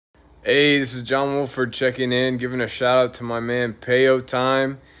Hey, this is John Wolford checking in, giving a shout out to my man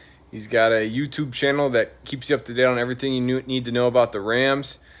Shoutout. He's got a YouTube channel that keeps you up to date on everything you need to know about the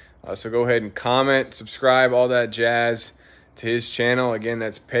Rams. So go ahead and comment, subscribe, all that jazz to his channel. Again,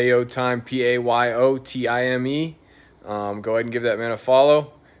 that's Payotime, Payotime. Go ahead and give that man a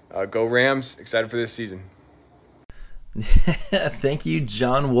follow. Go Rams! Excited for this season. Thank you,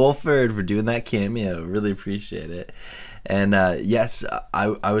 John Wolford, for doing that cameo. Really appreciate it. And yes,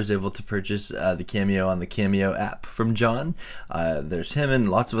 I was able to purchase the Cameo on the Cameo app from John. There's him and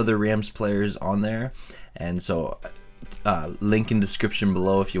lots of other Rams players on there. And so link in description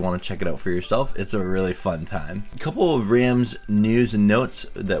below if you want to check it out for yourself. It's a really fun time. A couple of Rams news and notes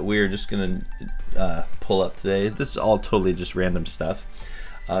that we're just going to pull up today. This is all totally just random stuff.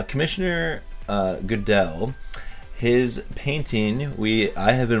 Commissioner Goodell, his painting,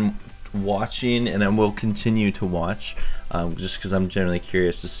 I have been watching and I will continue to watch just because I'm generally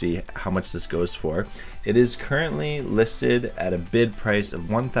curious to see how much this goes for. It is currently listed at a bid price of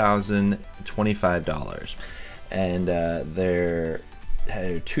 $1,025, and there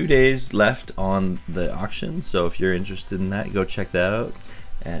are 2 days left on the auction, so if you're interested in that, go check that out.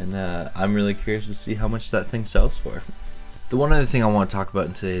 And I'm really curious to see how much that thing sells for. The one other thing I want to talk about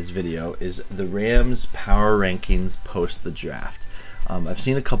in today's video is the Rams power rankings post the draft. I've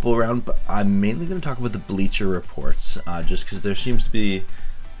seen a couple around, but I'm mainly going to talk about the Bleacher Reports, just because there seems to be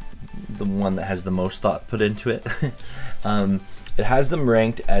the one that has the most thought put into it. It has them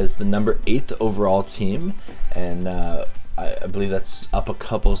ranked as the number 8th overall team, and I believe that's up a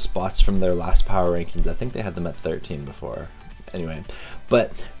couple spots from their last power rankings. I think they had them at 13 before. Anyway,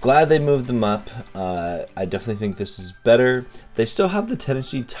 but glad they moved them up. I definitely think this is better. They still have the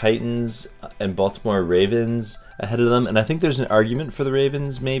Tennessee Titans and Baltimore Ravens ahead of them, and I think there's an argument for the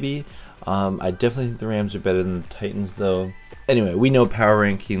Ravens, maybe. I definitely think the Rams are better than the Titans, though. Anyway, we know power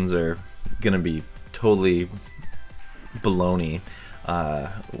rankings are going to be totally baloney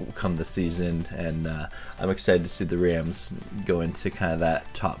come the season, and I'm excited to see the Rams go into kind of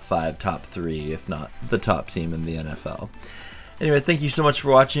that top 5, top 3, if not the top team in the NFL. Anyway, thank you so much for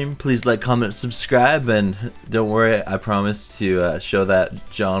watching. Please like, comment, subscribe, and don't worry, I promise to show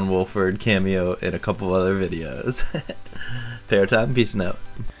that John Wolford cameo in a couple other videos. Fair time, peace and out.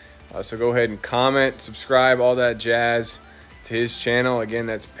 So go ahead and comment, subscribe, all that jazz to his channel. Again,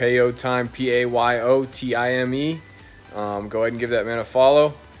 that's Payotime, Payotime. Go ahead and give that man a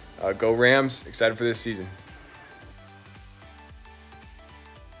follow. Go Rams! Excited for this season.